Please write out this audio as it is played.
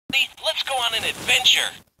Let's go on an adventure.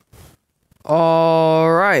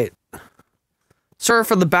 Alright. Sorry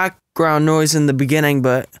for the background noise in the beginning,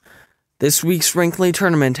 but this week's Wrinkly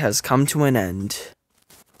tournament has come to an end.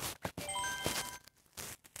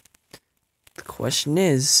 The question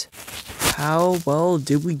is, how well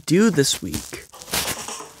did we do this week?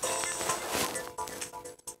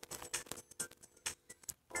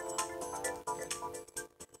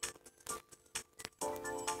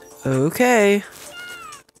 Okay.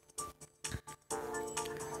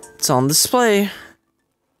 It's on display.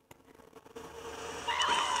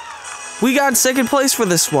 We got second place for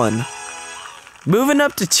this one. Moving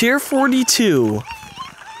up to tier 42.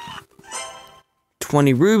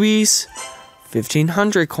 20 rubies,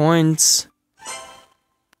 1,500 coins,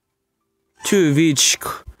 two of each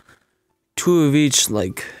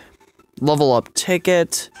like level up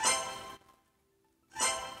ticket.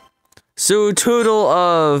 So a total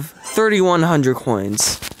of 3,100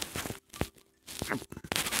 coins.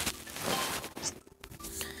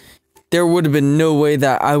 There would have been no way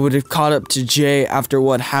that I would have caught up to Jay after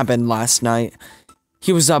what happened last night.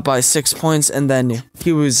 He was up by 6 points, and then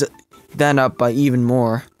he was then up by even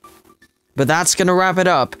more. But that's gonna wrap it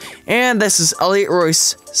up. And this is Elliot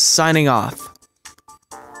Royce signing off.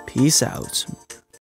 Peace out.